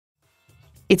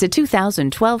It's a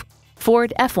 2012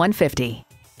 Ford F-150.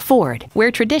 Ford,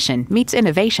 where tradition meets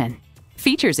innovation.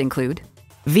 Features include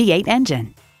V8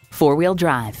 engine, four-wheel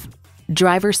drive,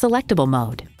 driver selectable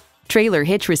mode, trailer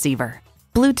hitch receiver,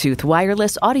 Bluetooth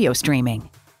wireless audio streaming,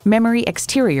 memory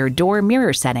exterior door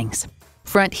mirror settings,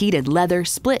 front heated leather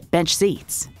split bench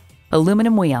seats,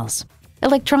 aluminum wheels,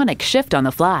 electronic shift on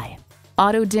the fly,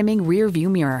 auto dimming rear view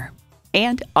mirror,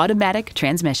 and automatic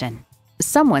transmission.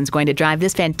 Someone's going to drive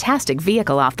this fantastic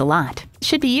vehicle off the lot.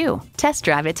 Should be you. Test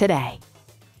drive it today.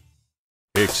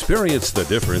 Experience the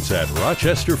difference at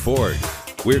Rochester Ford.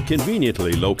 We're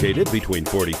conveniently located between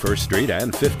 41st Street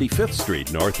and 55th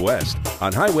Street Northwest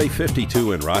on Highway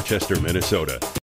 52 in Rochester, Minnesota.